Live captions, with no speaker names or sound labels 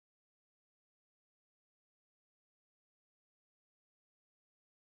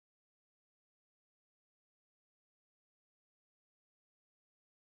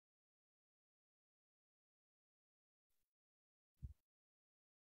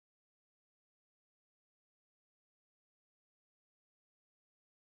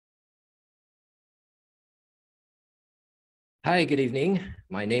Hi, good evening.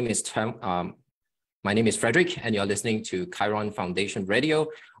 My name is Frederick, and you're listening to Chiron Foundation Radio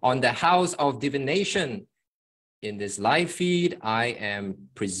on the House of Divination. In this live feed, I am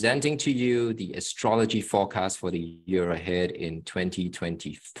presenting to you the astrology forecast for the year ahead in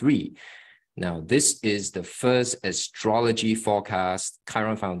 2023. Now, this is the first astrology forecast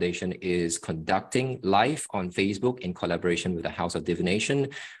Chiron Foundation is conducting live on Facebook in collaboration with the House of Divination.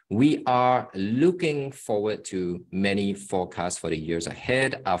 We are looking forward to many forecasts for the years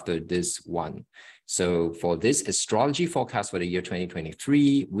ahead after this one. So for this astrology forecast for the year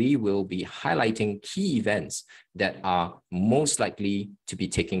 2023, we will be highlighting key events that are most likely to be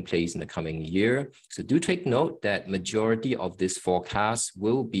taking place in the coming year. So do take note that majority of this forecast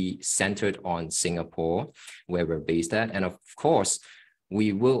will be centered on Singapore, where we're based at. And of course,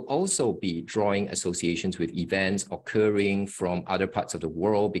 we will also be drawing associations with events occurring from other parts of the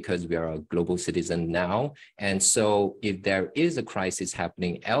world because we are a global citizen now. And so if there is a crisis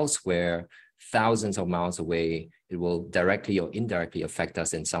happening elsewhere, thousands of miles away, it will directly or indirectly affect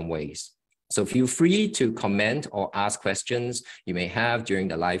us in some ways. So feel free to comment or ask questions you may have during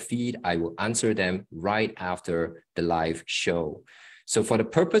the live feed. I will answer them right after the live show. So for the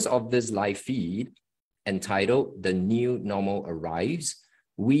purpose of this live feed entitled The New Normal Arrives,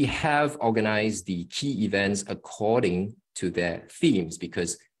 we have organized the key events according to their themes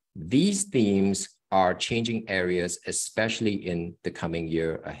because these themes are changing areas, especially in the coming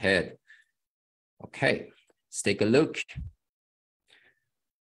year ahead. Okay, let's take a look.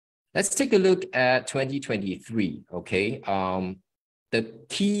 Let's take a look at 2023, okay? The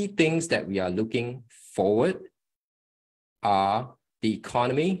key things that we are looking forward are the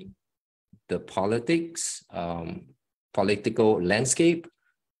economy, the politics, political landscape,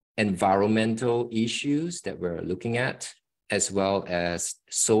 environmental issues that we're looking at, as well as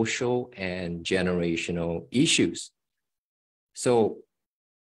social and generational issues. So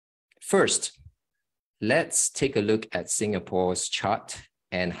first, let's take a look at Singapore's chart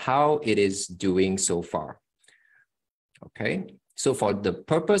and how it is doing so far. Okay, so for the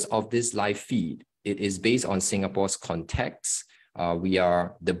purpose of this live feed, it is based on Singapore's context. We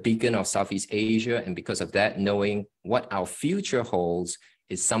are the beacon of Southeast Asia, and because of that, knowing what our future holds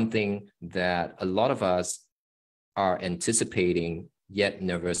is something that a lot of us are anticipating yet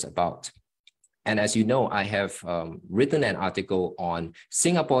nervous about. And as you know, I have written an article on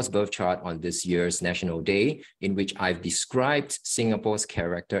Singapore's birth chart on this year's National Day, in which I've described Singapore's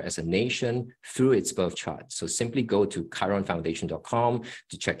character as a nation through its birth chart. So simply go to chironfoundation.com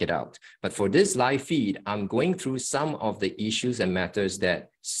to check it out. But for this live feed, I'm going through some of the issues and matters that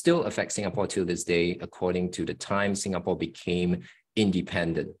still affect Singapore till this day, according to the time Singapore became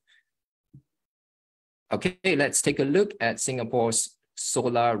independent. Okay, let's take a look at Singapore's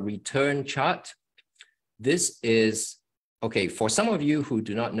solar return chart. This is, okay, for some of you who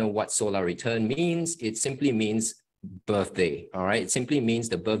do not know what solar return means, it simply means birthday, all right? It simply means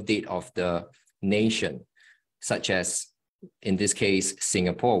the birth date of the nation, such as, in this case,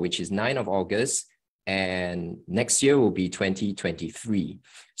 Singapore, which is 9th of August, and next year will be 2023.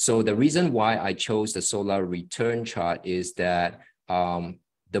 So the reason why I chose the solar return chart is that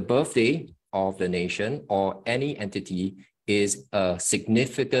the birthday of the nation or any entity is a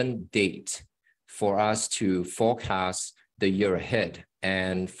significant date for us to forecast the year ahead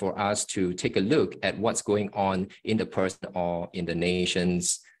and for us to take a look at what's going on in the person or in the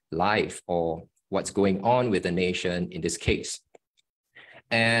nation's life or what's going on with the nation in this case.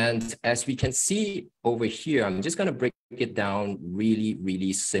 And as we can see over here, I'm just going to break it down really,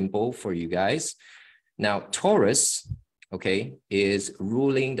 really simple for you guys. Now, Taurus, okay, is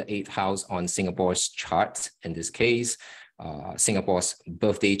ruling the 8th house on Singapore's chart, in this case, Singapore's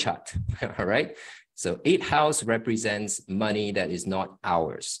birthday chart, all right? So 8th house represents money that is not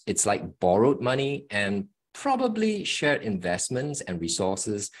ours. It's like borrowed money and probably shared investments and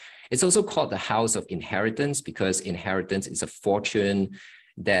resources. It's also called the house of inheritance because inheritance is a fortune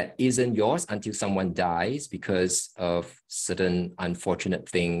that isn't yours until someone dies because of certain unfortunate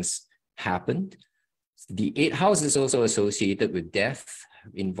things happened. The 8th house is also associated with death,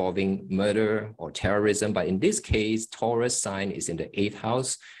 involving murder or terrorism. But in this case, Taurus sign is in the 8th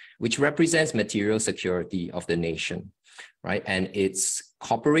house, which represents material security of the nation, right? And it's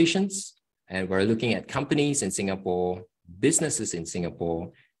corporations, and we're looking at companies in Singapore, businesses in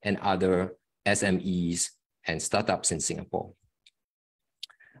Singapore, and other SMEs and startups in Singapore.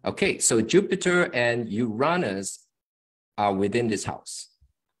 Okay, so Jupiter and Uranus are within this house.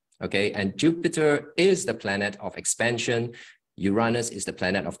 Okay, and Jupiter is the planet of expansion. Uranus is the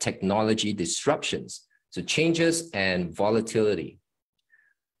planet of technology disruptions, so changes and volatility.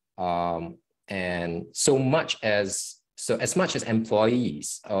 And so much as So as much as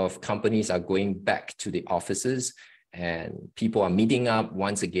employees of companies are going back to the offices and people are meeting up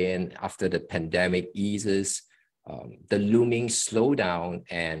once again after the pandemic eases, the looming slowdown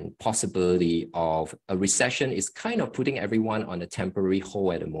and possibility of a recession is kind of putting everyone on a temporary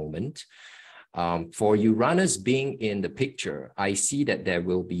hold at the moment. For Uranus being in the picture, I see that there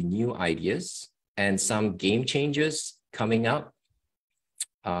will be new ideas and some game changers coming up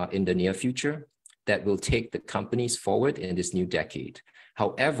in the near future that will take the companies forward in this new decade.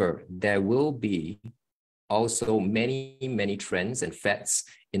 However, there will be also many trends and fads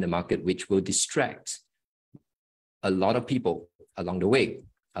in the market which will distract a lot of people along the way,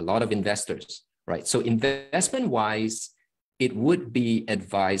 a lot of investors, right? So investment-wise, it would be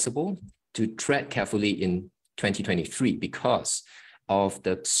advisable to tread carefully in 2023 because of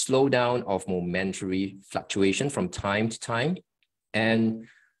the slowdown of momentary fluctuation from time to time. And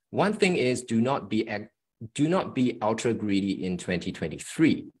one thing is do not be ultra greedy in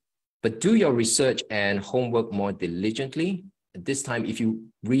 2023, but do your research and homework more diligently. This time, if you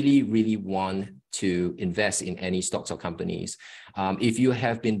really want to invest in any stocks or companies, if you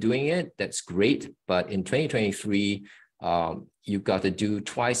have been doing it, that's great. But in 2023, you've got to do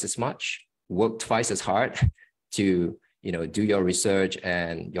twice as much, work twice as hard to do your research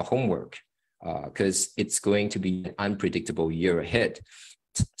and your homework, because it's going to be an unpredictable year ahead.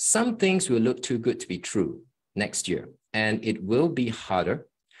 Some things will look too good to be true next year, and it will be harder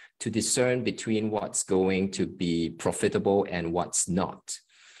to discern between what's going to be profitable and what's not.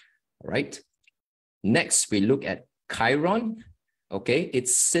 All right. Next, we look at Chiron. Okay,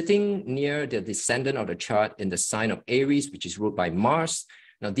 it's sitting near the descendant of the chart in the sign of Aries, which is ruled by Mars.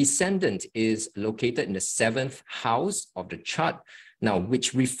 Now, descendant is located in the 7th house of the chart, now,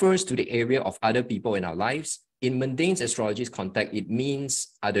 which refers to the area of other people in our lives. In mundane astrology's context, it means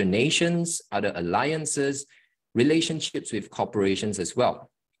other nations, other alliances, relationships with corporations as well.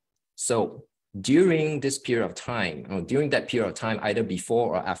 So during this period of time, or during that period of time, either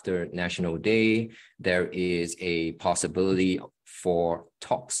before or after National Day, there is a possibility for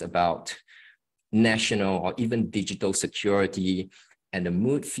talks about national or even digital security, and the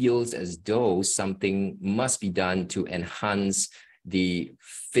mood feels as though something must be done to enhance the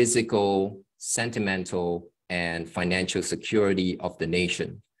physical, sentimental, and financial security of the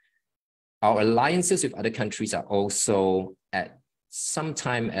nation. Our alliances with other countries are also at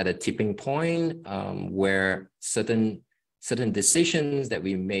sometime at a tipping point where certain decisions that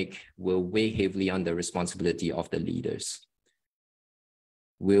we make will weigh heavily on the responsibility of the leaders.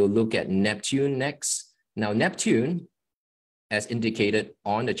 We'll look at Neptune next. Now, Neptune, as indicated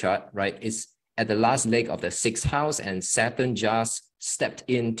on the chart, right, is at the last leg of the 6th house, and Saturn just stepped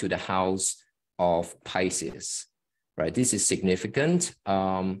into the house of Pisces, right? This is significant.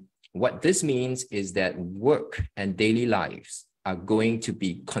 What this means is that work and daily lives are going to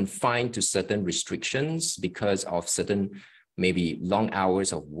be confined to certain restrictions because of certain maybe long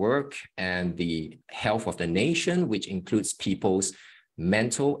hours of work and the health of the nation, which includes people's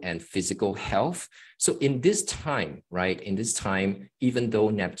mental and physical health. So in this time, right, even though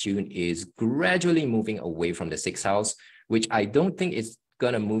Neptune is gradually moving away from the 6th house, which I don't think is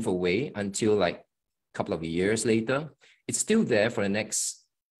going to move away until like a couple of years later, it's still there for the next,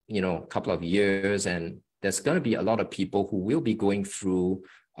 couple of years. And there's going to be a lot of people who will be going through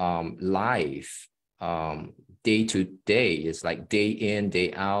life day to day. It's like day in,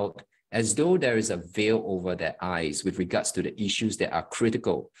 day out, as though there is a veil over their eyes with regards to the issues that are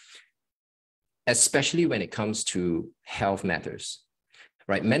critical, especially when it comes to health matters,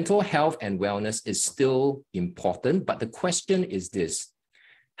 right? Mental health and wellness is still important, but the question is this: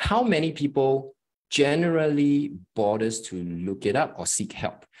 how many people generally bothers to look it up or seek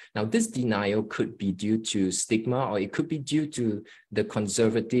help? Now, this denial could be due to stigma, or it could be due to the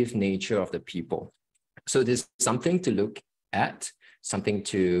conservative nature of the people. So there's something to look at, something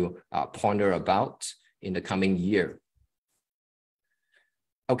to ponder about in the coming year.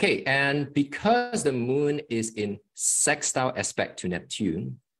 Okay, and because the moon is in sextile aspect to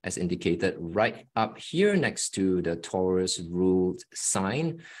Neptune, as indicated right up here next to the Taurus ruled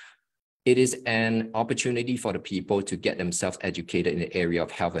sign, it is an opportunity for the people to get themselves educated in the area of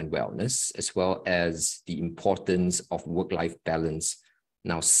health and wellness, as well as the importance of work-life balance.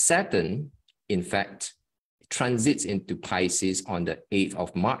 Now, Saturn, in fact, transits into Pisces on the 8th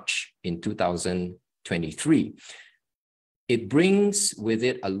of March in 2023. It brings with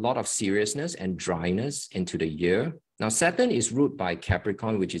it a lot of seriousness and dryness into the year. Now, Saturn is ruled by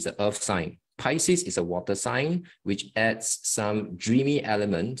Capricorn, which is an earth sign. Pisces is a water sign, which adds some dreamy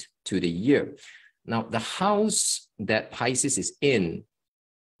element to the year. Now, the house that Pisces is in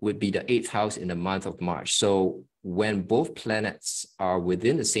would be the 8th house in the month of March. So when both planets are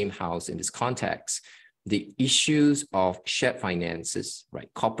within the same house in this context, the issues of shared finances, right,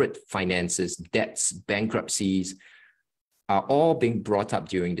 corporate finances, debts, bankruptcies are all being brought up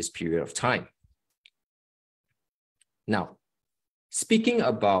during this period of time. Now, speaking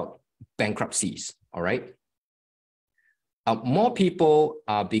about bankruptcies, all right, more people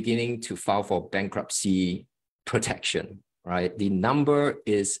are beginning to file for bankruptcy protection, right? The number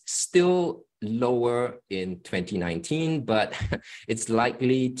is still lower in 2019, but it's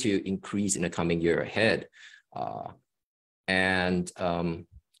likely to increase in the coming year ahead.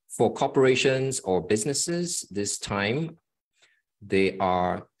 For corporations or businesses this time, they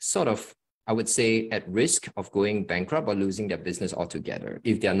are sort of, I would say, at risk of going bankrupt or losing their business altogether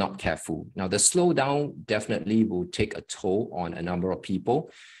if they're not careful. Now, the slowdown definitely will take a toll on a number of people.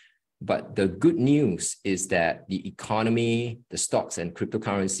 But the good news is that the economy, the stocks and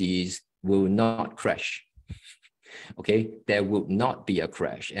cryptocurrencies will not crash. Okay, there will not be a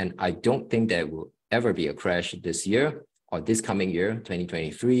crash. And I don't think there will ever be a crash this year or this coming year,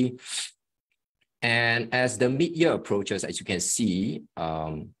 2023. And as the mid-year approaches, as you can see,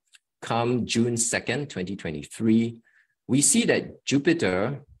 come June 2nd, 2023, we see that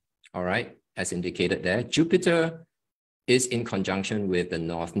Jupiter, all right, as indicated there, Jupiter is in conjunction with the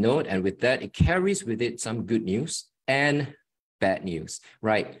North Node. And with that, it carries with it some good news and bad news,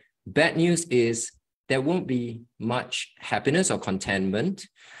 right? Bad news is there won't be much happiness or contentment,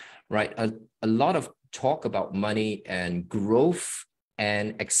 right? A lot of talk about money and growth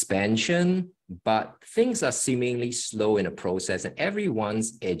and expansion, but things are seemingly slow in the process and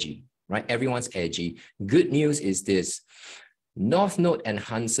everyone's edgy, right? Everyone's edgy. Good news is this: North Node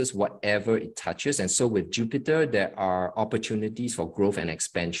enhances whatever it touches. And so with Jupiter, there are opportunities for growth and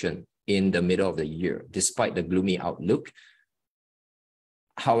expansion in the middle of the year, despite the gloomy outlook.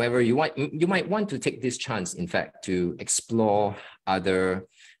 However, you might want to take this chance, in fact, to explore other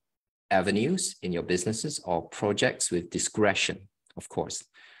avenues in your businesses or projects with discretion, of course.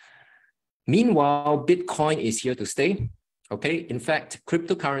 Meanwhile, Bitcoin is here to stay. Okay. In fact,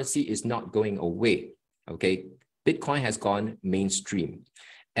 cryptocurrency is not going away. Okay. Bitcoin has gone mainstream,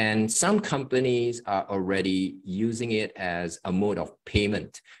 and some companies are already using it as a mode of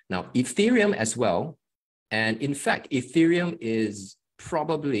payment. Now, Ethereum as well. And in fact, Ethereum is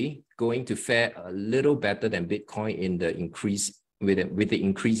probably going to fare a little better than Bitcoin in the increase with the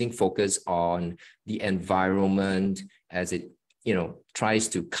increasing focus on the environment as it, tries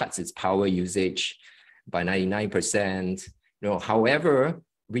to cut its power usage by 99%. However,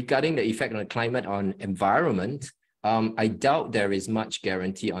 regarding the effect on the climate on environment, I doubt there is much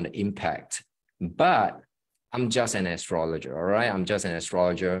guarantee on the impact, but I'm just an astrologer, all right? I'm just an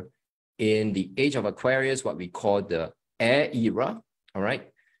astrologer. In the age of Aquarius, what we call the air era, all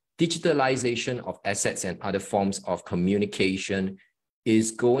right? Digitalization of assets and other forms of communication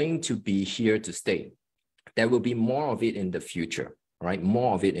is going to be here to stay. There will be more of it in the future, right?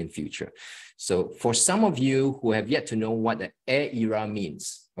 More of it in future. So for some of you who have yet to know what the air era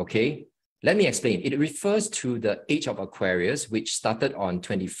means, okay, let me explain. It refers to the age of Aquarius, which started on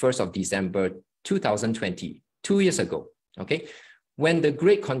 21st of December, 2020, 2 years ago, okay? When the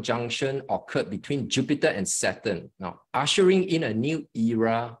great conjunction occurred between Jupiter and Saturn, now ushering in a new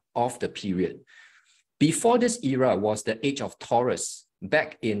era of the period. Before this era was the age of Taurus,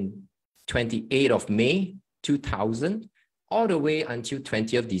 back in 28th of May, 2000, all the way until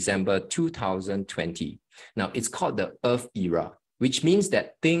 20th December 2020. Now, it's called the Earth era, which means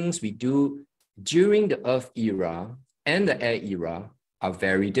that things we do during the Earth era and the air era are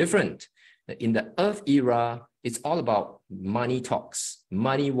very different. In the Earth era, it's all about money talks,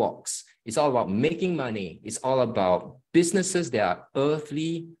 money walks. It's all about making money. It's all about businesses that are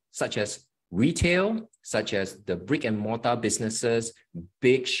earthly, such as retail, such as the brick and mortar businesses,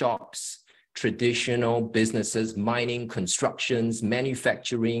 big shops, traditional businesses, mining, constructions,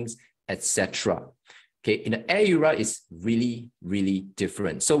 manufacturing, etc. Okay, in the air era, it's really, really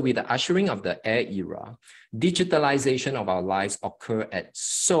different. So with the ushering of the air era, digitalization of our lives occur at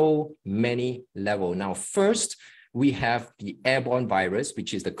so many levels. Now, first, we have the airborne virus,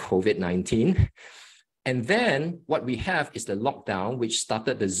 which is the COVID-19. And then what we have is the lockdown, which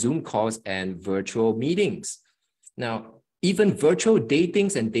started the Zoom calls and virtual meetings. Now, even virtual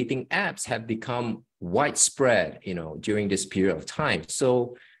datings and dating apps have become widespread, during this period of time.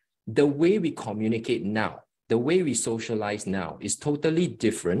 So the way we communicate now, the way we socialize now is totally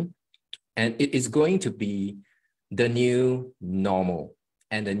different. And it is going to be the new normal.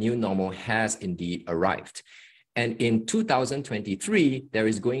 And the new normal has indeed arrived. And in 2023, there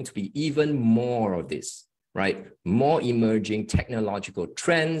is going to be even more of this, right? More emerging technological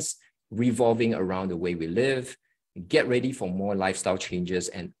trends revolving around the way we live. get ready for more lifestyle changes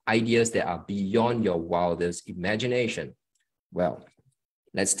and ideas that are beyond your wildest imagination. Well,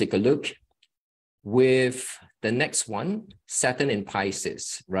 let's take a look with the next one, Saturn in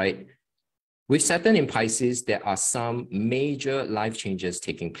Pisces, right? With Saturn in Pisces, there are some major life changes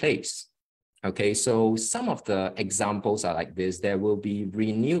taking place. Okay, so some of the examples are like this. There will be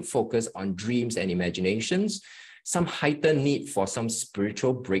renewed focus on dreams and imaginations, some heightened need for some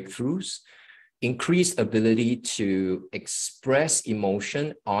spiritual breakthroughs, increased ability to express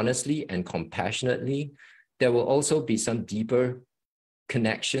emotion honestly and compassionately. There will also be some deeper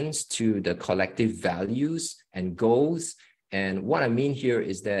connections to the collective values and goals. And what I mean here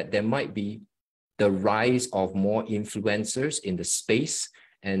is that there might be the rise of more influencers in the space,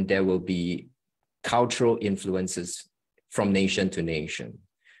 and there will be cultural influences from nation to nation.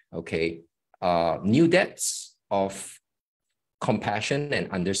 Okay, new depths of compassion and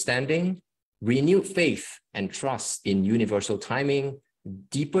understanding, renewed faith and trust in universal timing,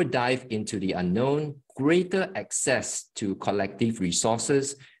 deeper dive into the unknown, greater access to collective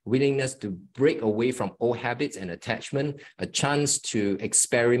resources, willingness to break away from old habits and attachment, a chance to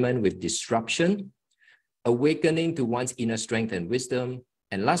experiment with disruption, awakening to one's inner strength and wisdom,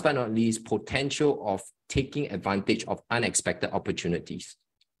 and last but not least, potential of taking advantage of unexpected opportunities.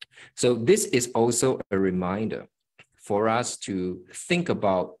 So this is also a reminder for us to think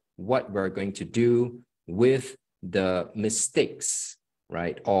about what we're going to do with the mistakes,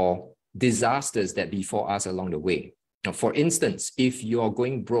 right, or disasters that befall us along the way. Now, for instance, if you're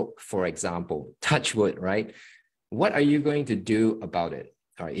going broke, for example, touch wood, right, what are you going to do about it?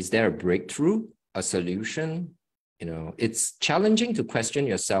 All right, is there a breakthrough, a solution? You know, it's challenging to question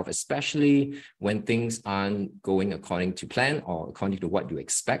yourself, especially when things aren't going according to plan or according to what you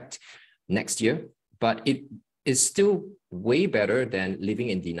expect next year. But it is still way better than living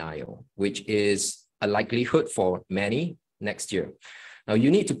in denial, which is a likelihood for many next year. Now, you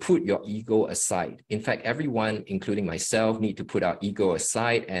need to put your ego aside. In fact, everyone, including myself, need to put our ego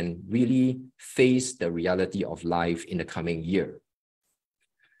aside and really face the reality of life in the coming year.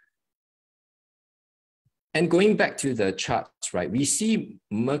 And going back to the charts, right, we see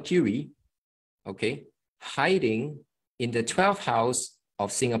Mercury, okay, hiding in the 12th house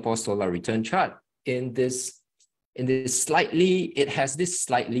of Singapore's solar return chart in this slightly, it has this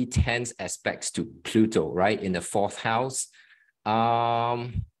slightly tense aspects to Pluto, right, in the 4th house.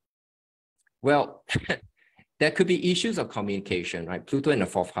 Well, there could be issues of communication, right? Pluto in the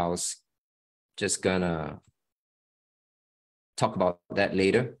 4th house, just gonna talk about that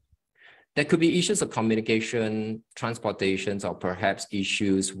later. There could be issues of communication, transportations, or perhaps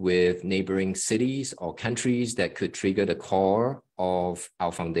issues with neighboring cities or countries that could trigger the core of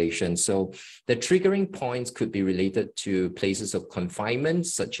our foundation. So the triggering points could be related to places of confinement,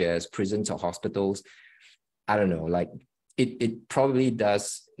 such as prisons or hospitals. I don't know, like it probably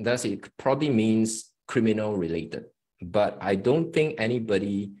it probably means criminal related, but I don't think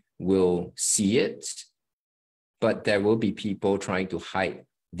anybody will see it, but there will be people trying to hide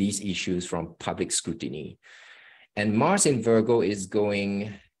these issues from public scrutiny. And Mars in Virgo is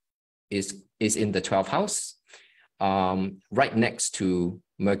in the 12th house, right next to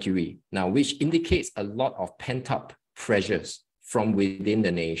Mercury now, which indicates a lot of pent-up pressures from within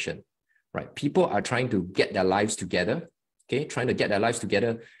the nation, right? People are trying to get their lives together, okay,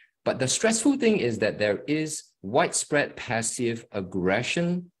 But the stressful thing is that there is widespread passive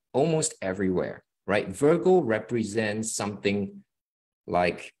aggression almost everywhere, right? Virgo represents something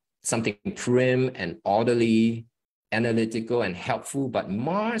like something prim and orderly, analytical and helpful, but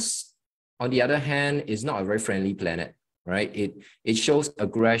Mars, on the other hand, is not a very friendly planet, right? It shows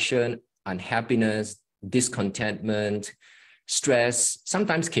aggression, unhappiness, discontentment, stress,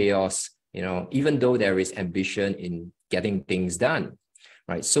 sometimes chaos, you know, even though there is ambition in getting things done,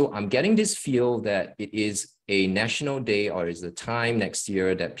 right? So I'm getting this feel that it is a national day or is a time next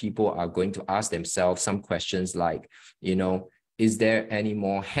year that people are going to ask themselves some questions like, you know, is there any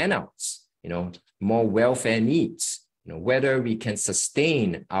more handouts, you know, more welfare needs, you know, whether we can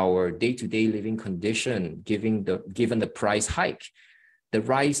sustain our day-to-day living condition given the price hike, the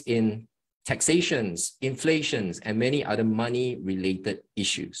rise in taxations, inflations, and many other money-related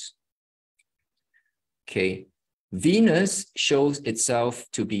issues. Okay, Venus shows itself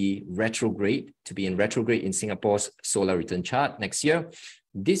to be retrograde, in Singapore's solar return chart next year.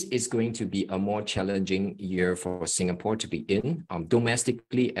 This is going to be a more challenging year for Singapore to be in,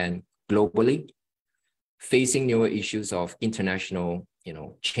 domestically and globally, facing newer issues of international, you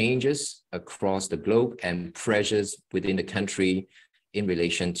know, changes across the globe and pressures within the country in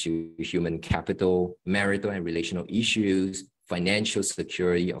relation to human capital, marital and relational issues, financial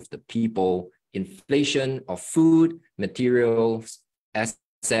security of the people, inflation of food, materials,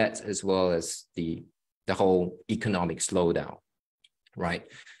 assets, as well as the whole economic slowdown, right?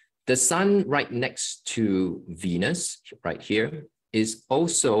 The sun right next to Venus, right here, is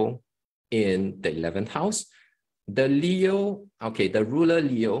also in the 11th house. The Leo, okay, the ruler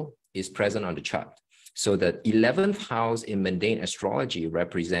Leo is present on the chart. So the 11th house in mundane astrology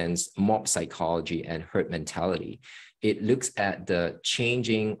represents mob psychology and herd mentality. It looks at the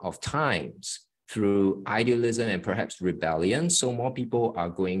changing of times through idealism and perhaps rebellion. So more people are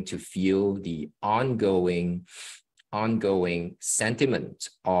going to feel the ongoing sentiment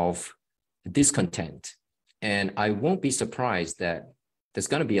of discontent. And I won't be surprised that there's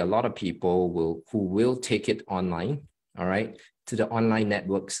going to be a lot of people who will take it online, all right, to the online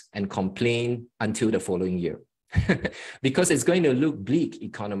networks and complain until the following year because it's going to look bleak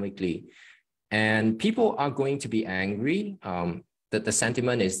economically. And people are going to be angry. That the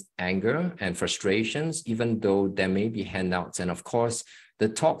sentiment is anger and frustrations, even though there may be handouts. And of course, the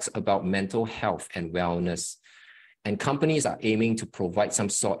talks about mental health and wellness. And companies are aiming to provide some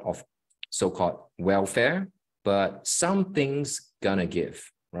sort of so-called welfare, but some things gonna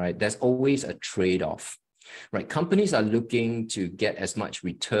give, right? There's always a trade-off, right? Companies are looking to get as much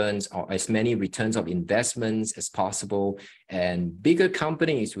returns or as many returns of investments as possible. And bigger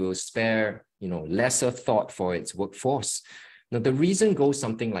companies will spare, lesser thought for its workforce. Now, the reason goes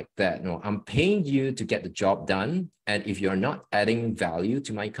something like that. I'm paying you to get the job done. And if you're not adding value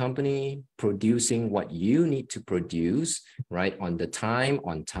to my company, producing what you need to produce, right, on the time,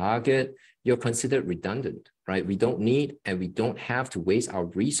 on target, you're considered redundant, right? We don't need and we don't have to waste our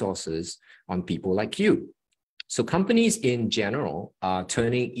resources on people like you. So companies in general are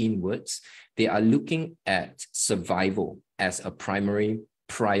turning inwards. They are looking at survival as a primary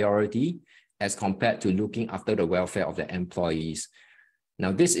priority as compared to looking after the welfare of their employees.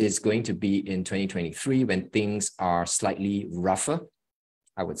 Now, this is going to be in 2023 when things are slightly rougher,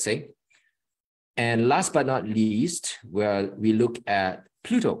 I would say. And last but not least, we look at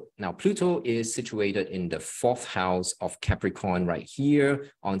Pluto. Now, Pluto is situated in the 4th house of Capricorn right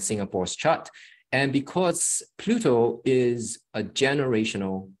here on Singapore's chart. And because Pluto is a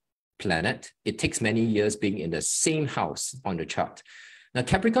generational planet, it takes many years being in the same house on the chart. Now,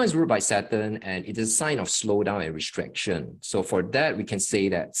 Capricorn is ruled by Saturn, and it is a sign of slowdown and restriction. So for that, we can say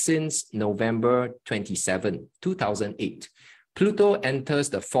that since November 27, 2008, Pluto enters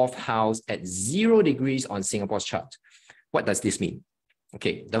the 4th house at 0 degrees on Singapore's chart. What does this mean?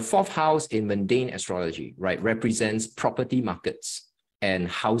 Okay, the 4th house in mundane astrology, right, represents property markets and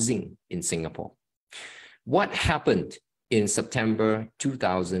housing in Singapore. What happened in September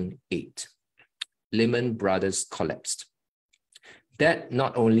 2008? Lehman Brothers collapsed. That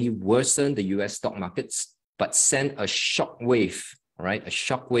not only worsened the US stock markets, but sent a shockwave, right? A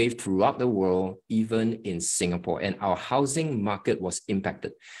shockwave throughout the world, even in Singapore. And our housing market was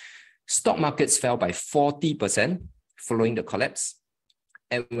impacted. Stock markets fell by 40% following the collapse.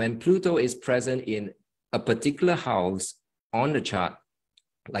 And when Pluto is present in a particular house on the chart,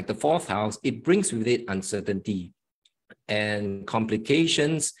 like the 4th house, it brings with it uncertainty and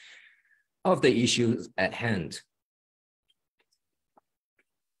complications of the issues at hand.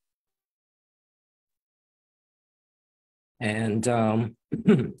 And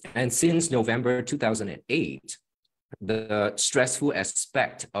since November 2008, the stressful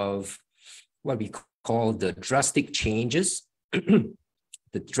aspect of what we call the drastic changes,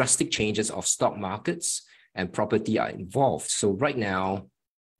 the drastic changes of stock markets and property are involved. So right now,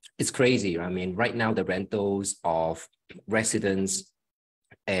 it's crazy. I mean, right now, the rentals of residents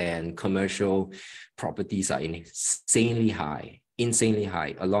and commercial properties are insanely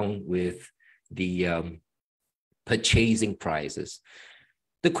high, along with the purchasing prices.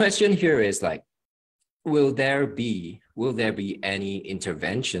 The question here is like, will there be any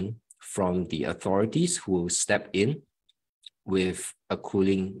intervention from the authorities who will step in with a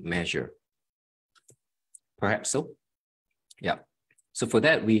cooling measure? Perhaps so. Yeah. So for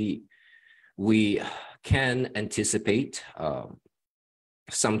that, we can anticipate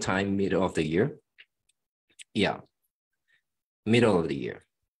sometime middle of the year. Yeah, middle of the year.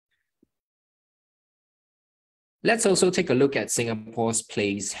 Let's also take a look at Singapore's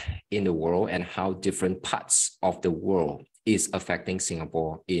place in the world and how different parts of the world is affecting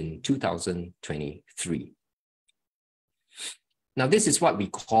Singapore in 2023. Now, this is what we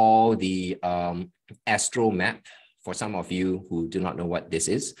call the astro map. For some of you who do not know what this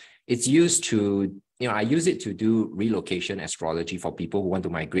is, it's used to, I use it to do relocation astrology for people who want to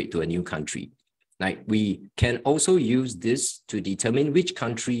migrate to a new country. Like, we can also use this to determine which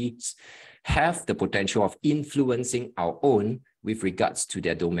countries have the potential of influencing our own with regards to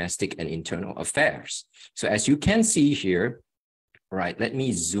their domestic and internal affairs. So as you can see here, right, let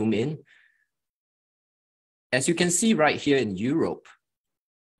me zoom in. As you can see right here in Europe,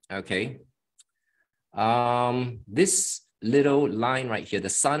 okay, this little line right here, the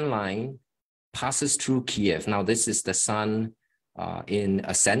sun line, passes through Kiev. Now, this is the sun in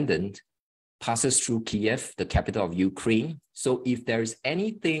ascendant, passes through Kiev, the capital of Ukraine. So if there's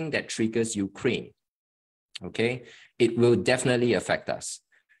anything that triggers Ukraine, okay, it will definitely affect us.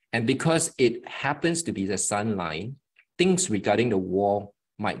 And because it happens to be the sun line, things regarding the war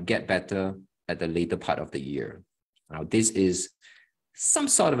might get better at the later part of the year. Now, this is some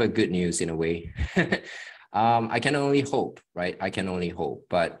sort of a good news in a way. I can only hope, right? I can only hope,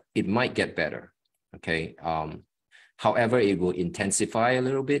 but it might get better, okay? However, it will intensify a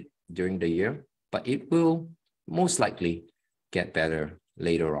little bit during the year, but it will most likely get better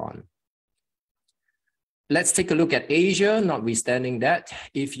later on. Let's take a look at Asia, notwithstanding that.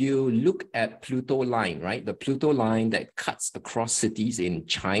 If you look at Pluto line, right? The Pluto line that cuts across cities in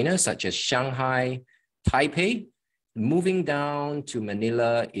China, such as Shanghai, Taipei, moving down to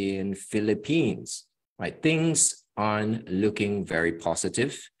Manila in Philippines, right? Things aren't looking very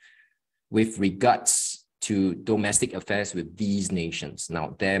positive with regards to domestic affairs with these nations.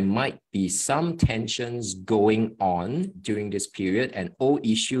 Now, there might be some tensions going on during this period, and old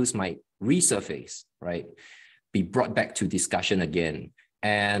issues might resurface, right? Be brought back to discussion again.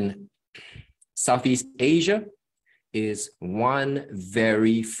 And Southeast Asia is one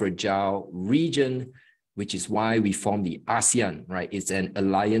very fragile region, which is why we form the ASEAN, right? It's an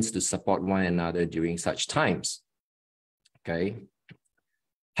alliance to support one another during such times, okay?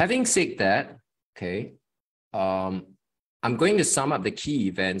 Having said that, okay, I'm going to sum up the key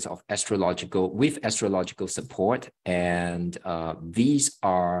events of astrological support, and these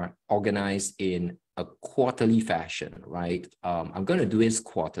are organized in a quarterly fashion, right? I'm going to do this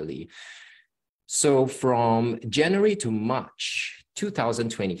quarterly. So from January to March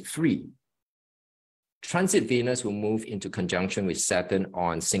 2023, transit Venus will move into conjunction with Saturn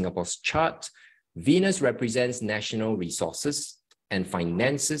on Singapore's chart. Venus represents national resources and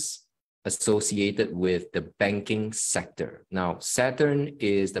finances associated with the banking sector. Now, Saturn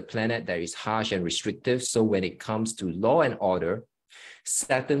is the planet that is harsh and restrictive. So when it comes to law and order,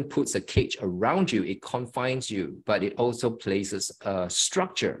 Saturn puts a cage around you, it confines you, but it also places a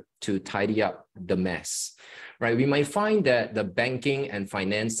structure to tidy up the mess, right? We might find that the banking and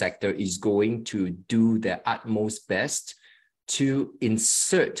finance sector is going to do their utmost best to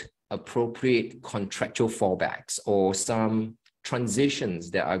insert appropriate contractual fallbacks or some transitions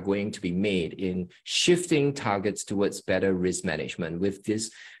that are going to be made in shifting targets towards better risk management. With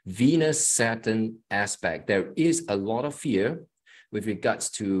this Venus-Saturn aspect, there is a lot of fear with regards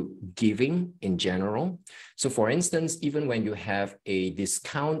to giving in general. So for instance, even when you have a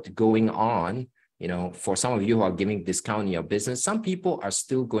discount going on, you know, for some of you who are giving discount in your business, some people are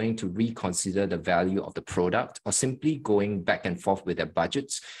still going to reconsider the value of the product or simply going back and forth with their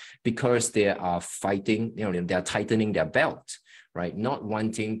budgets because they are fighting, you know, they're tightening their belt, right? Not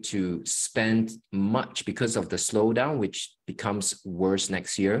wanting to spend much because of the slowdown, which becomes worse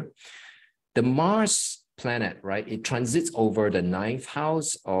next year. The Mars planet, right? It transits over the 9th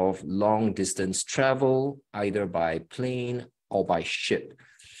house of long distance travel, either by plane or by ship.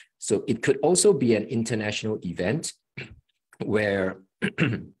 So it could also be an international event where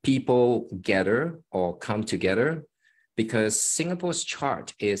people gather or come together, because Singapore's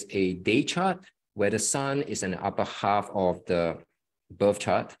chart is a day chart where the sun is in the upper half of the birth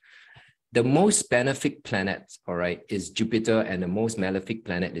chart. The most benefic planet, all right, is Jupiter, and the most malefic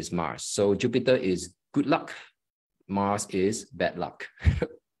planet is Mars. So Jupiter is good luck, Mars is bad luck,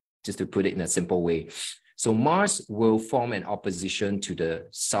 just to put it in a simple way. So Mars will form an opposition to the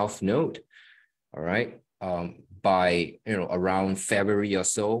South Node, all right, by, you know, around February or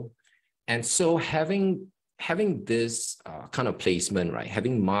so. And so having this kind of placement, right,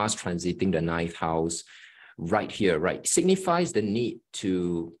 having Mars transiting the 9th house right here, right, signifies the need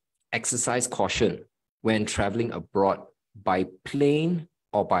to exercise caution when traveling abroad by plane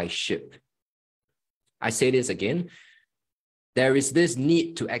or by ship. I say this again, there is this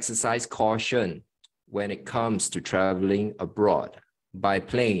need to exercise caution when it comes to traveling abroad by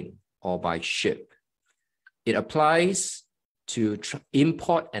plane or by ship. It applies to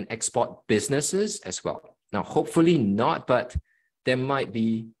import and export businesses as well. Now, hopefully not, but there might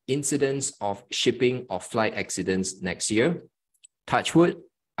be incidents of shipping or flight accidents next year. Touch wood,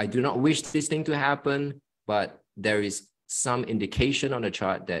 I do not wish this thing to happen, but there is some indication on the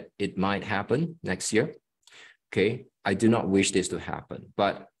chart that it might happen next year. Okay, I do not wish this to happen,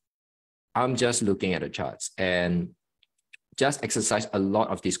 but I'm just looking at the charts, and just exercise a lot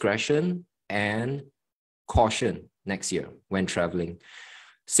of discretion and caution next year when traveling.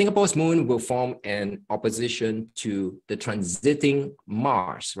 Singapore's moon will form an opposition to the transiting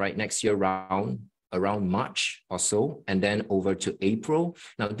Mars, right, next year around March or so, and then over to April.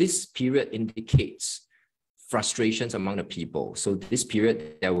 Now, this period indicates frustrations among the people. So this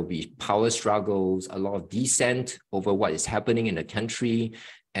period, there will be power struggles, a lot of dissent over what is happening in the country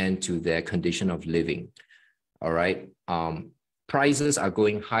and to their condition of living. All right. Prices are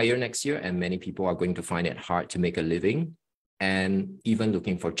going higher next year, and many people are going to find it hard to make a living and even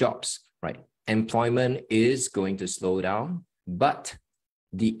looking for jobs, right? Employment is going to slow down, but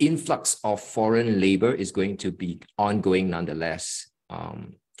the influx of foreign labor is going to be ongoing nonetheless.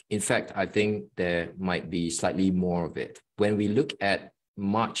 In fact, I think there might be slightly more of it. When we look at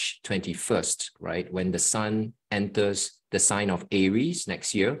March 21st, right, when the sun enters the sign of Aries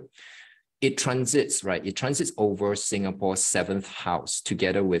next year, it transits, right? It transits over Singapore's 7th house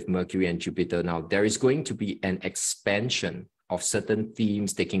together with Mercury and Jupiter. Now, there is going to be an expansion of certain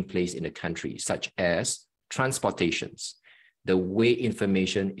themes taking place in the country, such as transportations, the way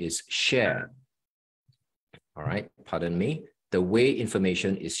information is shared. All right, pardon me. The way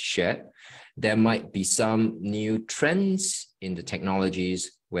information is shared. There might be some new trends in the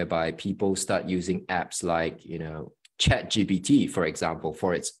technologies whereby people start using apps like, ChatGPT, for example,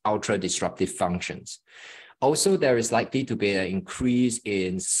 for its ultra disruptive functions. Also, there is likely to be an increase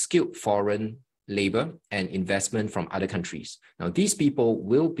in skilled foreign labor and investment from other countries. Now, these people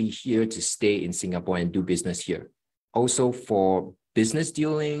will be here to stay in Singapore and do business here. Also for business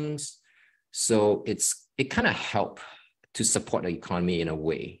dealings. So it kind of helps to support the economy in a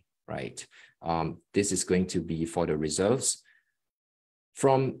way, right? This is going to be for the reserves.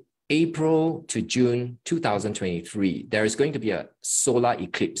 From April to June 2023, there is going to be a solar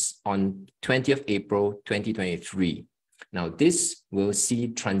eclipse on 20th April 2023. Now, this will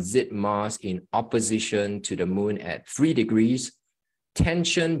see transit Mars in opposition to the moon at 3 degrees.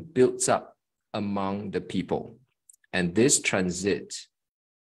 Tension builds up among the people. And this transit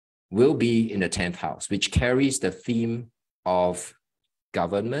will be in the 10th house, which carries the theme of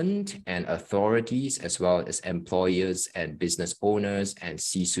government and authorities, as well as employers and business owners and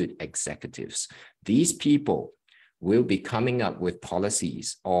C-suite executives. These people will be coming up with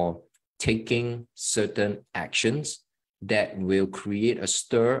policies or taking certain actions that will create a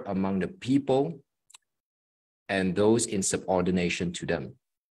stir among the people and those in subordination to them.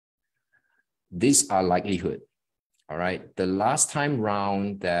 These are likelihood. All right. The last time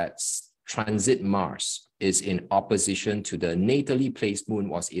round that transit Mars is in opposition to the natally placed moon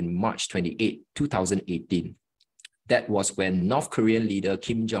was in March 28, 2018. That was when North Korean leader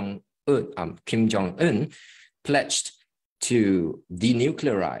Kim Jong-un pledged to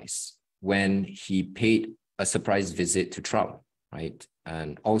denuclearize when he paid a surprise visit to Trump, right?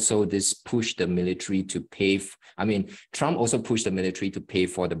 And also this pushed the military to pay, Trump also pushed the military to pay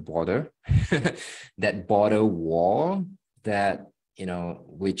for the border, that border war that,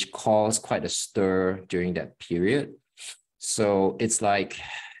 which caused quite a stir during that period. So it's like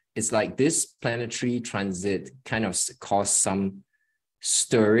this planetary transit kind of caused some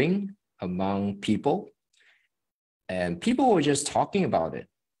stirring among people, and people were just talking about it,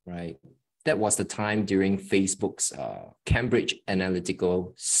 right? That was the time during Facebook's Cambridge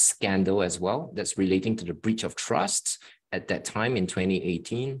Analytica scandal as well. That's relating to the breach of trust at that time in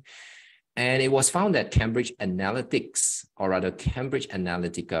 2018. And it was found that Cambridge Analytica,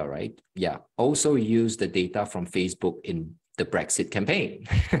 right? Yeah, also used the data from Facebook in the Brexit campaign.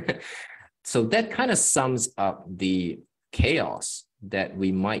 So that kind of sums up the chaos that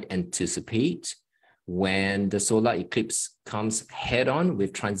we might anticipate when the solar eclipse comes head-on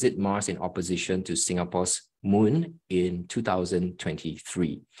with transit Mars in opposition to Singapore's moon in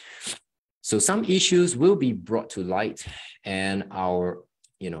 2023. So some issues will be brought to light and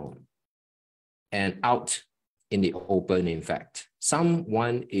and out in the open, in fact.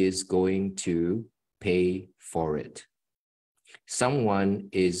 Someone is going to pay for it. Someone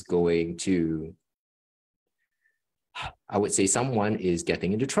is going to, I would say someone is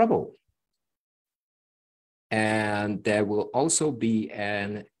getting into trouble. And there will also be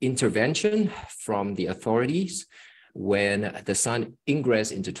an intervention from the authorities when the sun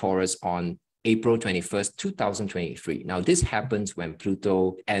ingress into Taurus on April 21st, 2023. Now, this happens when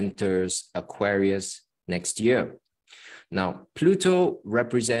Pluto enters Aquarius next year. Now, Pluto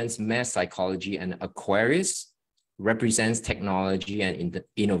represents mass psychology and Aquarius represents technology and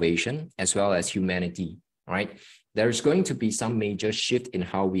innovation, as well as humanity, right? There's going to be some major shift in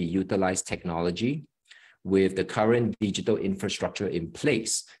how we utilize technology. with the current digital infrastructure in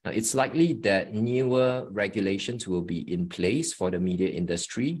place. Now, it's likely that newer regulations will be in place for the media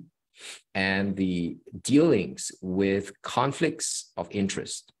industry and the dealings with conflicts of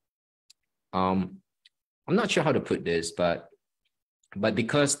interest. I'm not sure how to put this, but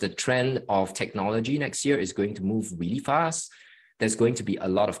because the trend of technology next year is going to move really fast, there's going to be a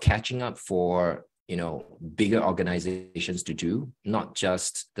lot of catching up for bigger organizations to do, not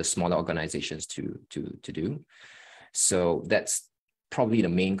just the smaller organizations to do. So that's probably the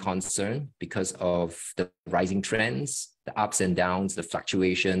main concern because of the rising trends, the ups and downs, the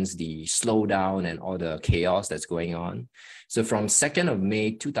fluctuations, the slowdown, and all the chaos that's going on. So from 2nd of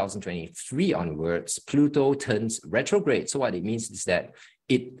May 2023 onwards, Pluto turns retrograde. So what it means is that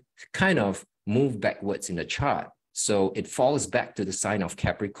it kind of moved backwards in the chart. So it falls back to the sign of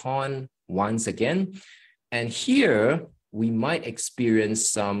Capricorn once again. And here we might experience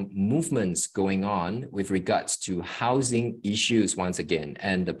some movements going on with regards to housing issues once again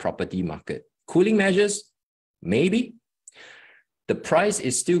and the property market. Cooling measures, maybe. The price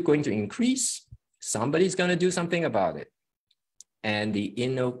is still going to increase. Somebody's going to do something about it. And the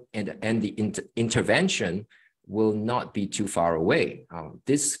intervention will not be too far away.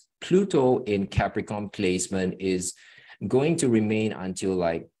 This Pluto in Capricorn placement is going to remain until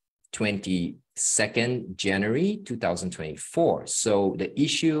like 22nd January 2024. So the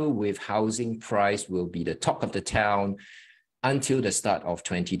issue with housing price will be the talk of the town until the start of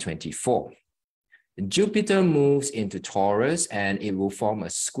 2024. Jupiter moves into Taurus and it will form a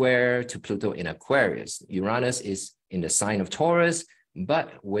square to Pluto in Aquarius. Uranus is in the sign of Taurus,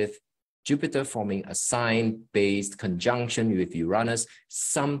 but with Jupiter forming a sign-based conjunction with Uranus,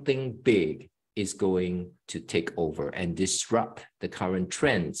 something big is going to take over and disrupt the current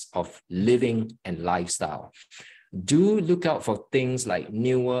trends of living and lifestyle. Do look out for things like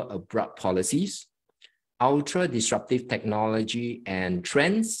newer abrupt policies, ultra-disruptive technology and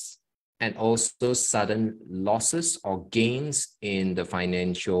trends, and also sudden losses or gains in the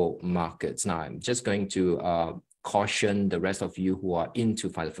financial markets. Now, I'm just going to caution the rest of you who are into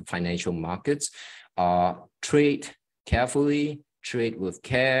financial markets, trade carefully, trade with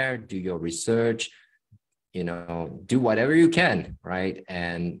care, do your research, do whatever you can, right?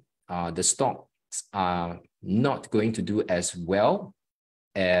 And the stocks are not going to do as well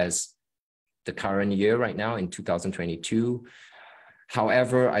as the current year right now in 2022.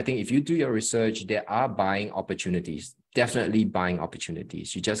 However, I think if you do your research, there are buying opportunities, definitely buying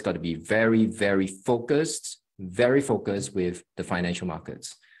opportunities. You just got to be very, very focused with the financial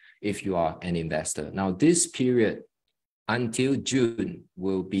markets if you are an investor. Now, this period until June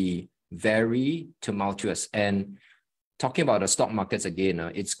will be very tumultuous. And talking about the stock markets again,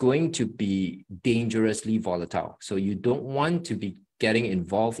 it's going to be dangerously volatile. So you don't want to be getting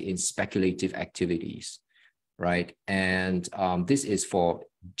involved in speculative activities, right? And this is for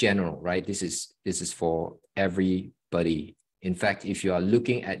general, right? This is for everybody. In fact, if you are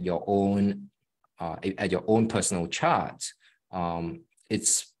looking at your own personal chart,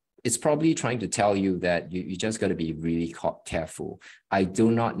 it's probably trying to tell you that you just got to be really careful. I do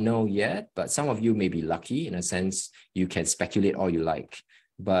not know yet, but some of you may be lucky in a sense. You can speculate all you like,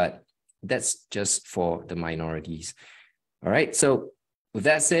 but that's just for the minorities. All right. So with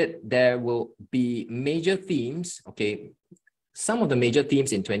that said, there will be major themes. Okay. Some of the major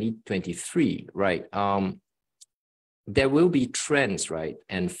themes in 2023, right? There will be trends, right?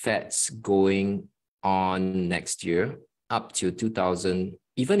 And fads going on next year up to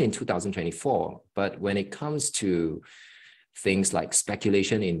even in 2024. But when it comes to things like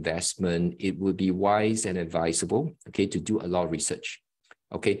speculation investment, it would be wise and advisable, okay, to do a lot of research,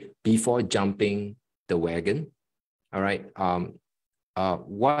 okay, before jumping the wagon. All right.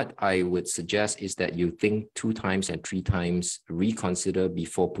 What I would suggest is that you think 2 times and 3 times, reconsider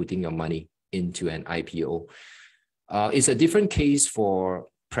before putting your money into an IPO. It's a different case for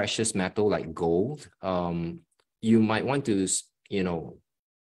precious metal like gold. You might want to,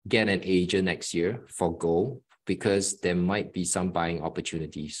 get an agent next year for gold because there might be some buying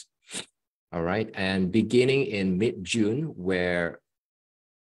opportunities. All right. And beginning in mid-June, where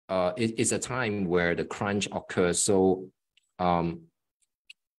it's a time where the crunch occurs. So when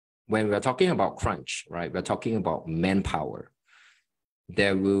we're talking about crunch, right, we're talking about manpower.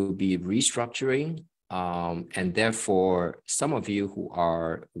 There will be restructuring. And therefore, some of you who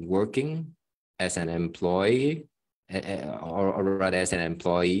are working as an employee, or rather as an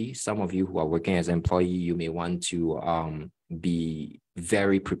employee, some of you who are working as an employee, you may want to be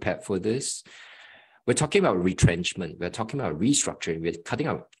very prepared for this. We're talking about retrenchment. We're talking about restructuring. We're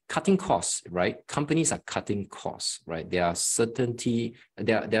cutting costs, right? Companies are cutting costs, right? There are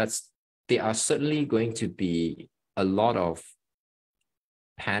there are certainly going to be a lot of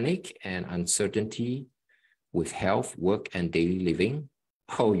panic and uncertainty with health, work, and daily living.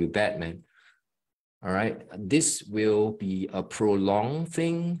 Oh, you bet, man. All right. This will be a prolonged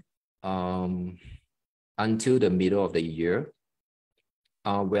thing until the middle of the year.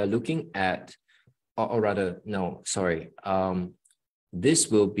 We're looking at, or rather, no, sorry. This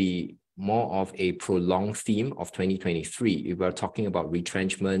will be more of a prolonged theme of 2023. If we're talking about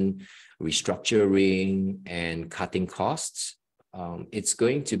retrenchment, restructuring, and cutting costs, it's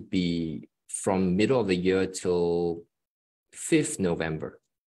going to be from middle of the year till 5th November.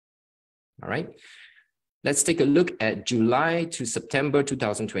 All right. Let's take a look at July to September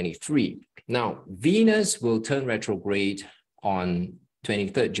 2023. Now, Venus will turn retrograde on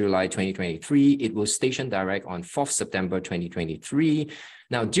 23rd July 2023. It will station direct on 4th September 2023.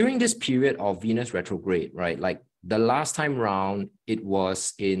 Now, during this period of Venus retrograde, right, like the last time round, it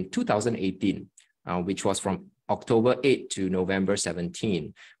was in 2018, which was from October 8 to November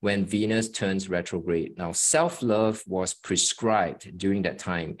 17, when Venus turns retrograde. Now, self-love was prescribed during that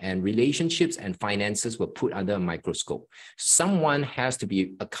time, and relationships and finances were put under a microscope. Someone has to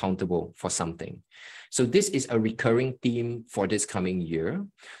be accountable for something. So this is a recurring theme for this coming year.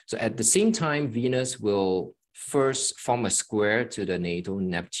 So at the same time, Venus will first form a square to the natal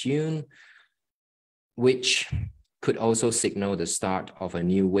Neptune, which could also signal the start of a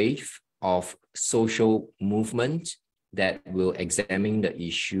new wave of social movement that will examine the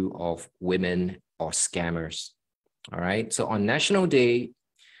issue of women or scammers. All right. So on National Day,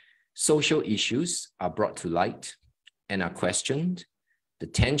 social issues are brought to light and are questioned. The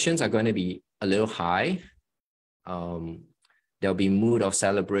tensions are going to be a little high. There'll be mood of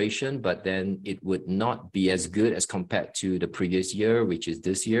celebration, but then it would not be as good as compared to the previous year, which is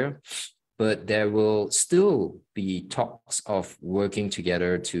this year. But there will still be talks of working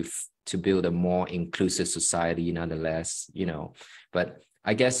together to build a more inclusive society nonetheless, you know. But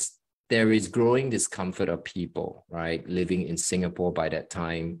I guess there is growing discomfort of people, right, living in Singapore by that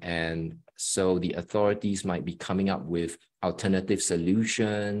time. And so the authorities might be coming up with alternative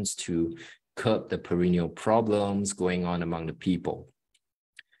solutions to curb the perennial problems going on among the people.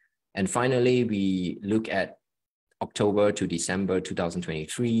 And finally, we look at October to December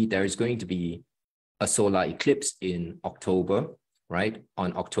 2023. There is going to be a solar eclipse in October, right,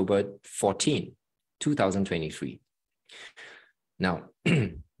 on October 14, 2023. Now,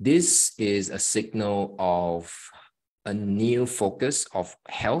 this is a signal of a new focus of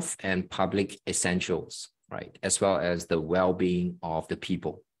health and public essentials, right, as well as the well-being of the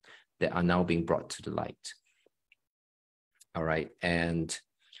people that are now being brought to the light. All right, and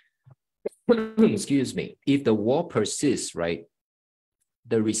excuse me, if the war persists, right,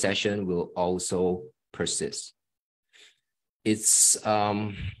 the recession will also persist. It's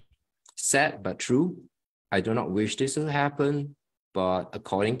sad but true. I do not wish this to happen, but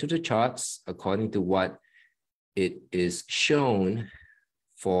according to the charts, according to what it is shown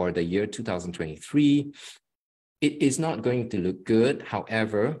for the year 2023, it is not going to look good.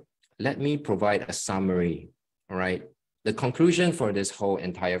 However, let me provide a summary, all right? The conclusion for this whole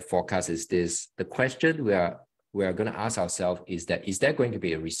entire forecast is this. The question we are going to ask ourselves is that, is there going to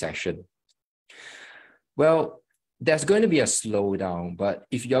be a recession? Well, there's going to be a slowdown, but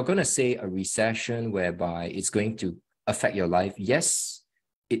if you're going to say a recession whereby it's going to affect your life, yes,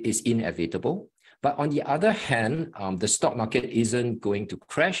 it is inevitable. But on the other hand, the stock market isn't going to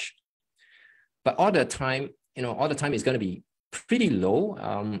crash, but all the time, you know, all the time it's going to be pretty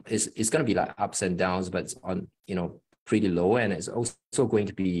low. It's going to be like ups and downs, but it's on, you know, pretty low. And it's also going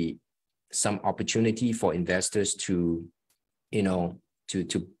to be some opportunity for investors to, you know,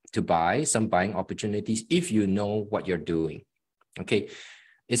 to buy some buying opportunities if you know what you're doing. Okay.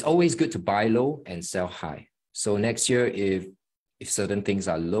 It's always good to buy low and sell high. So next year, if certain things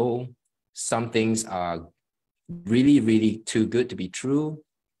are low, some things are really, really too good to be true,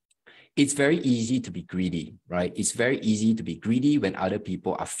 it's very easy to be greedy, right? It's very easy to be greedy when other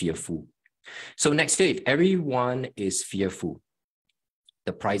people are fearful. So next year, if everyone is fearful,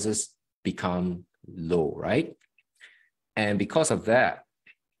 the prices become low, right? And because of that,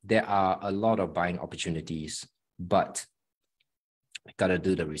 there are a lot of buying opportunities, but I gotta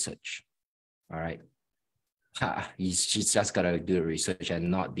do the research, all right? You just gotta do the research and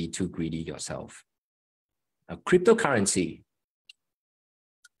not be too greedy yourself. Now, cryptocurrency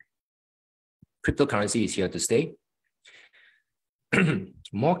is here to stay.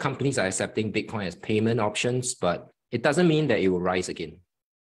 More companies are accepting Bitcoin as payment options, but it doesn't mean that it will rise again.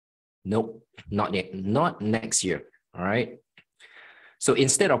 Nope, not yet, not next year, all right? So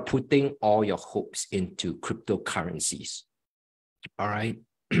instead of putting all your hopes into cryptocurrencies, all right,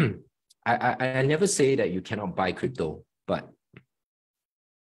 I never say that you cannot buy crypto, but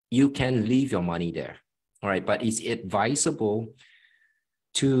you can leave your money there. All right. But it's advisable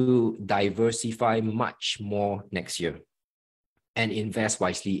to diversify much more next year and invest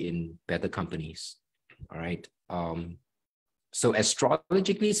wisely in better companies. All right. So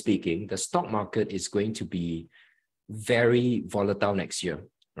astrologically speaking, the stock market is going to be very volatile next year,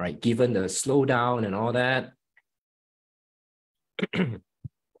 right? Given the slowdown and all that.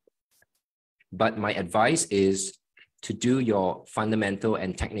 But my advice is to do your fundamental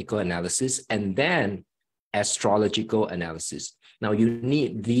and technical analysis and then astrological analysis. Now, you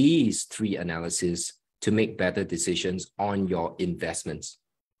need these three analyses to make better decisions on your investments,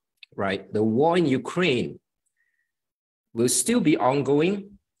 right? The war in Ukraine will still be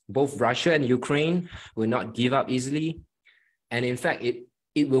ongoing. Both Russia and Ukraine will not give up easily. And in fact,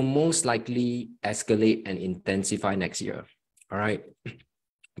 it will most likely escalate and intensify next year, all right?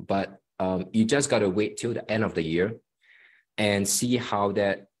 But you just got to wait till the end of the year and see how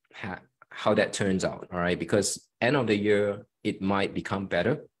that turns out, all right? Because end of the year, it might become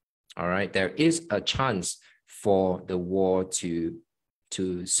better, all right? There is a chance for the war to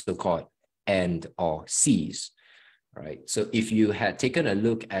so-called end or cease, all right? So if you had taken a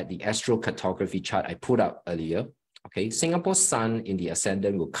look at the astrocartography chart I put up earlier, okay, Singapore's sun in the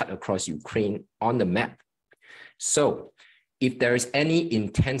ascendant will cut across Ukraine on the map. So if there is any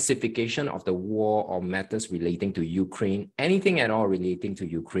intensification of the war or matters relating to Ukraine, anything at all relating to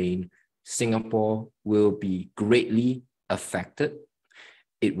Ukraine, Singapore will be greatly affected.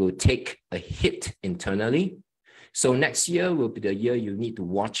 It will take a hit internally. So next year will be the year you need to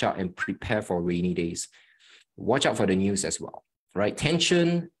watch out and prepare for rainy days. Watch out for the news as well, right?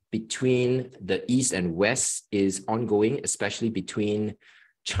 Tension between the East and West is ongoing, especially between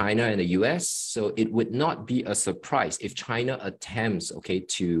China and the US. So it would not be a surprise if China attempts, okay,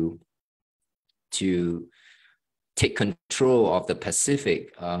 to take control of the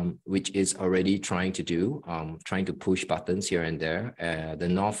Pacific, which is already trying to do, trying to push buttons here and there.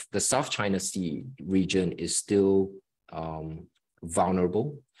 The South China Sea region is still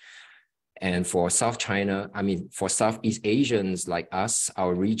vulnerable. And for South China, I mean, for Southeast Asians like us,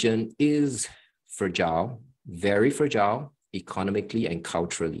 our region is fragile, very fragile, economically and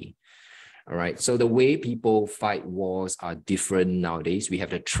culturally. All right. So the way people fight wars are different nowadays. We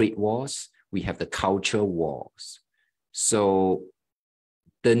have the trade wars, we have the culture wars. So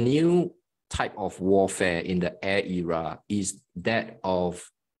the new type of warfare in the air era is that of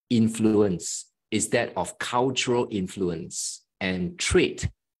influence, is that of cultural influence and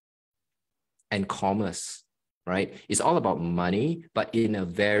trade and commerce, right? It's all about money, but in a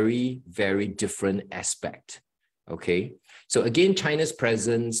very, very different aspect, okay? So again, China's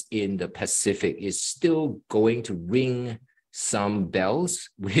presence in the Pacific is still going to ring some bells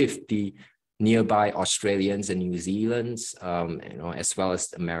with the nearby Australians and New Zealand's, as well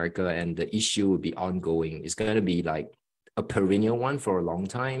as America, and the issue will be ongoing. It's going to be like a perennial one for a long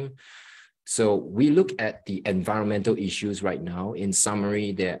time. So we look at the environmental issues right now. In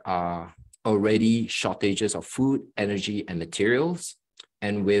summary, there are already shortages of food, energy, and materials.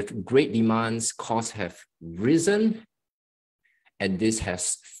 And with great demands, costs have risen. And this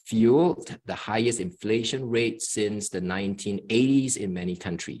has fueled the highest inflation rate since the 1980s in many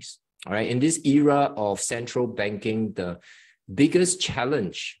countries. All right, in this era of central banking, the biggest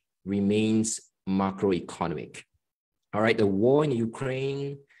challenge remains macroeconomic. All right, the war in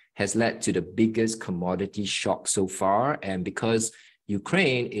Ukraine has led to the biggest commodity shock so far. And because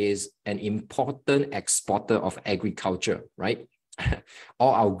Ukraine is an important exporter of agriculture, right?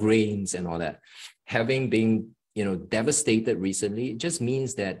 All our grains and all that, having been, devastated recently, it just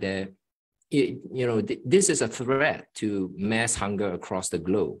means that this is a threat to mass hunger across the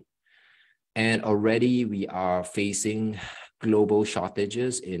globe. And already we are facing global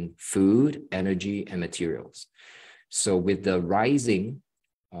shortages in food, energy, and materials. So with the rising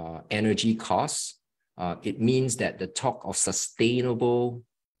energy costs, it means that the talk of sustainable,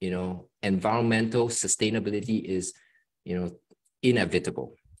 environmental sustainability is,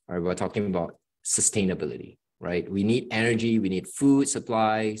 inevitable. All right, we're talking about sustainability, right? We need energy, we need food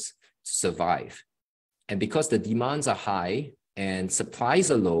supplies to survive. And because the demands are high and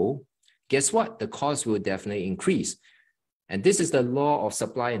supplies are low, guess what? The cost will definitely increase. And this is the law of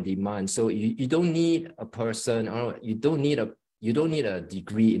supply and demand. So you don't need a person, or you don't need a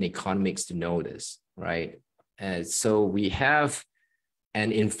degree in economics to know this, right? And so we have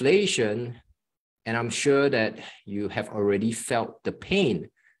an inflation, and I'm sure that you have already felt the pain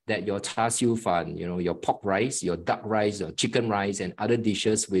that your char siu fan, your pork rice, your duck rice, your chicken rice, and other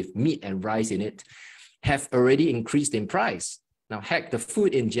dishes with meat and rice in it have already increased in price. Now, heck, the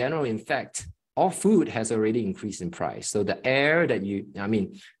food in general, in fact, all food has already increased in price. So the air that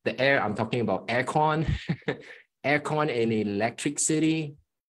the air, I'm talking about aircon, aircon and electricity.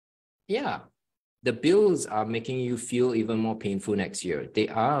 Yeah, the bills are making you feel even more painful next year. They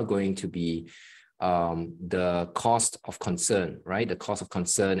are going to be the cost of concern, right? The cost of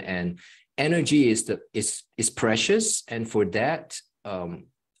concern, and energy is precious. And for that,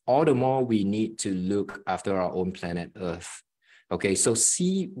 all the more we need to look after our own planet Earth. Okay, so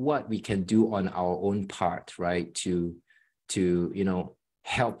see what we can do on our own part, right? To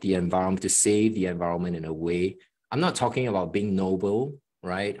help the environment, to save the environment in a way. I'm not talking about being noble,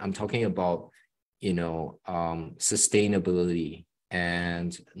 right? I'm talking about, sustainability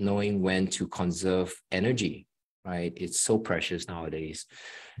and knowing when to conserve energy, right? It's so precious nowadays.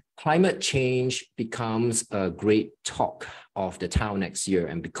 Climate change becomes a great talk of the town next year.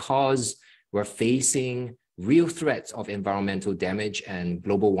 And because we're facing real threats of environmental damage and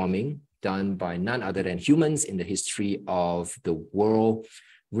global warming done by none other than humans in the history of the world,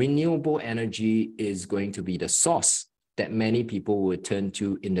 renewable energy is going to be the source that many people will turn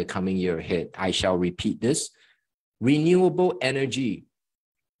to in the coming year ahead. I shall repeat this. Renewable energy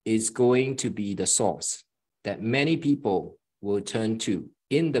is going to be the source that many people will turn to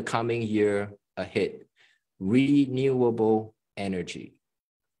in the coming year ahead. Renewable energy.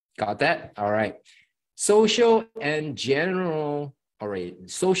 Got that? All right. Social and generational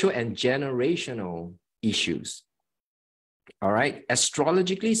issues. All right.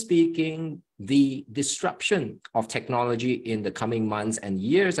 Astrologically speaking, the disruption of technology in the coming months and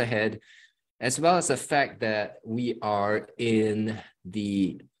years ahead, as well as the fact that we are in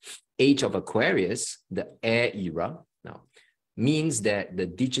the age of Aquarius, the air era now, means that the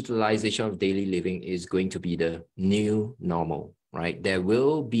digitalization of daily living is going to be the new normal, right? There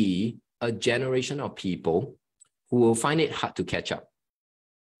will be a generation of people who will find it hard to catch up.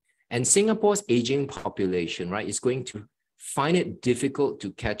 And Singapore's aging population, right, is going to find it difficult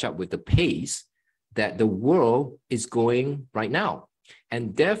to catch up with the pace that the world is going right now.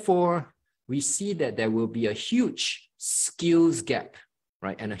 And therefore, we see that there will be a huge skills gap,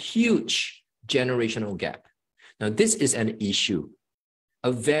 right, and a huge generational gap. Now, this is an issue,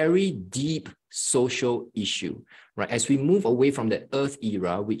 a very deep social issue, right? As we move away from the Earth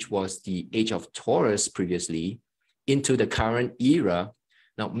era, which was the age of Taurus previously, into the current era.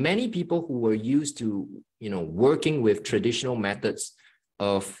 Now, many people who were used to, working with traditional methods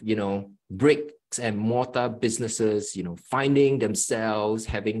of, bricks and mortar businesses, finding themselves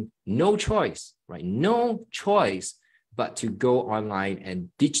having no choice, right? No choice but to go online and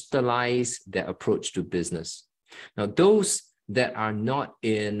digitalize their approach to business. Now, those that are not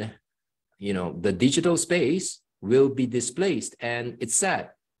in, the digital space will be displaced. And it's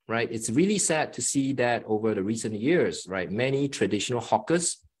sad, right? It's really sad to see that over the recent years, right? Many traditional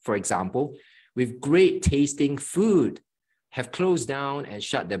hawkers, for example, with great tasting food have closed down and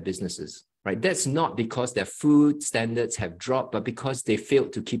shut their businesses, right? That's not because their food standards have dropped, but because they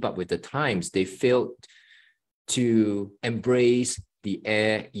failed to keep up with the times. They failed to embrace the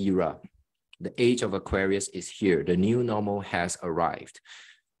air era. The age of Aquarius is here. The new normal has arrived.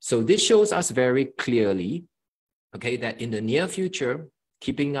 So this shows us very clearly, okay, that in the near future,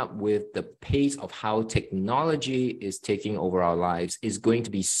 keeping up with the pace of how technology is taking over our lives is going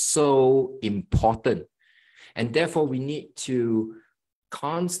to be so important. And therefore, we need to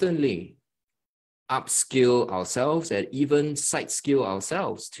constantly upskill ourselves and even side skill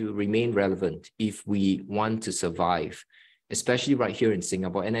ourselves to remain relevant if we want to survive, especially right here in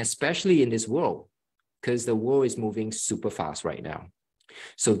Singapore and especially in this world, because the world is moving super fast right now.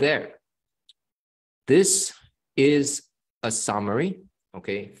 So this is a summary,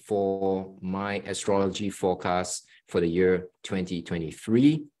 okay, for my astrology forecast for the year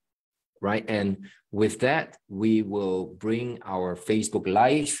 2023, right? And with that, we will bring our Facebook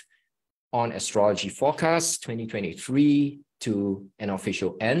Live on Astrology Forecast 2023 to an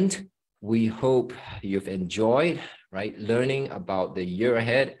official end. We hope you've enjoyed, right, learning about the year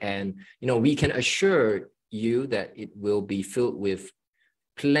ahead. And, we can assure you that it will be filled with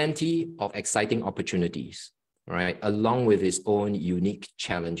plenty of exciting opportunities, right, along with its own unique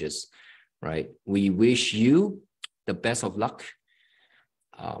challenges, right? We wish you the best of luck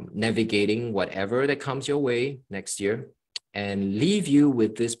navigating whatever that comes your way next year, and leave you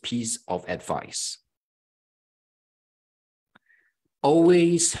with this piece of advice.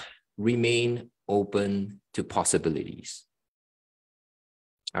 Always remain open to possibilities.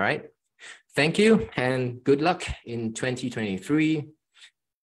 All right. Thank you and good luck in 2023.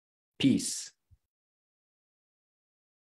 Peace.